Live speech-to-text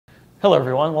Hello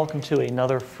everyone, welcome to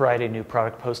another Friday new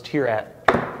product post here at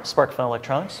SparkFun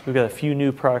Electronics. We've got a few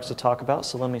new products to talk about,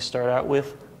 so let me start out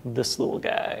with this little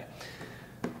guy.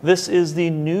 This is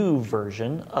the new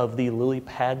version of the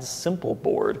LilyPad Simple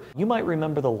board. You might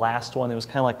remember the last one. It was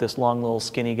kind of like this long little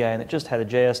skinny guy, and it just had a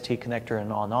JST connector and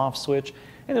an on-off switch,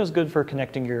 and it was good for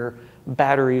connecting your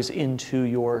batteries into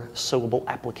your sewable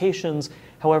applications.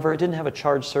 However, it didn't have a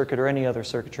charge circuit or any other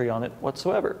circuitry on it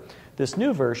whatsoever. This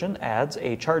new version adds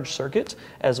a charge circuit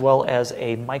as well as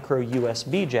a micro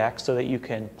USB jack so that you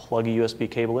can plug a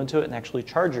USB cable into it and actually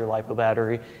charge your LiPo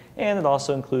battery. And it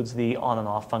also includes the on and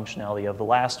off functionality of the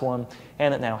last one.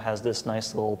 And it now has this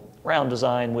nice little round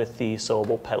design with the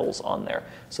sewable pedals on there.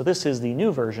 So this is the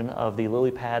new version of the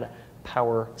LilyPad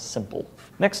Power Simple.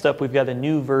 Next up, we've got a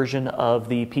new version of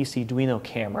the PCduino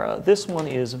camera. This one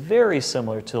is very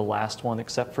similar to the last one,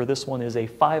 except for this one is a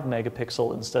 5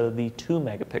 megapixel instead of the 2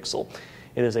 megapixel.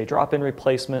 It is a drop-in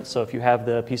replacement, so if you have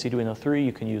the PCduino 3,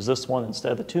 you can use this one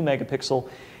instead of the 2 megapixel.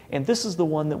 And this is the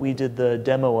one that we did the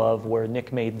demo of where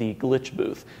Nick made the glitch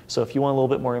booth. So if you want a little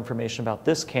bit more information about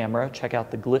this camera, check out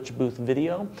the glitch booth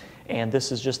video. And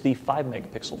this is just the 5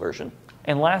 megapixel version.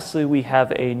 And lastly, we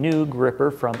have a new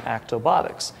gripper from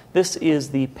Actobotics. This is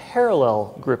the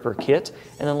parallel gripper kit.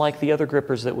 And unlike the other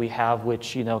grippers that we have,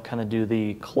 which, kind of do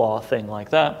the claw thing like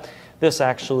that, this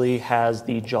actually has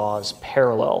the jaws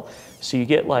parallel. So you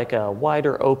get like a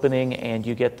wider opening and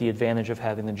you get the advantage of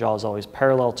having the jaws always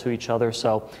parallel to each other,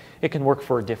 so it can work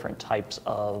for different types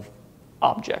of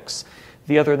objects.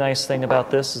 The other nice thing about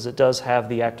this is it does have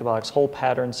the Actobotics hole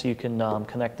pattern, so you can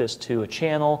connect this to a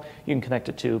channel, you can connect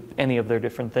it to any of their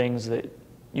different things, that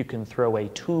you can throw a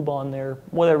tube on there,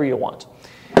 whatever you want.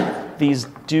 These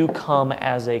do come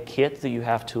as a kit that you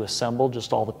have to assemble,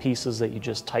 just all the pieces that you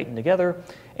just tighten together,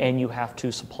 and you have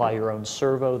to supply your own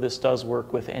servo. This does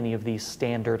work with any of these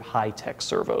standard high-tech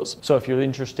servos. So if you're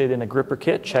interested in a gripper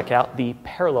kit, check out the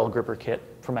parallel gripper kit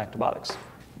from Actobotics.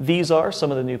 These are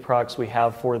some of the new products we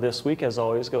have for this week. As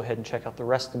always, go ahead and check out the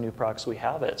rest of the new products we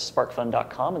have at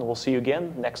sparkfun.com, and we'll see you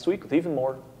again next week with even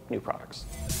more new products.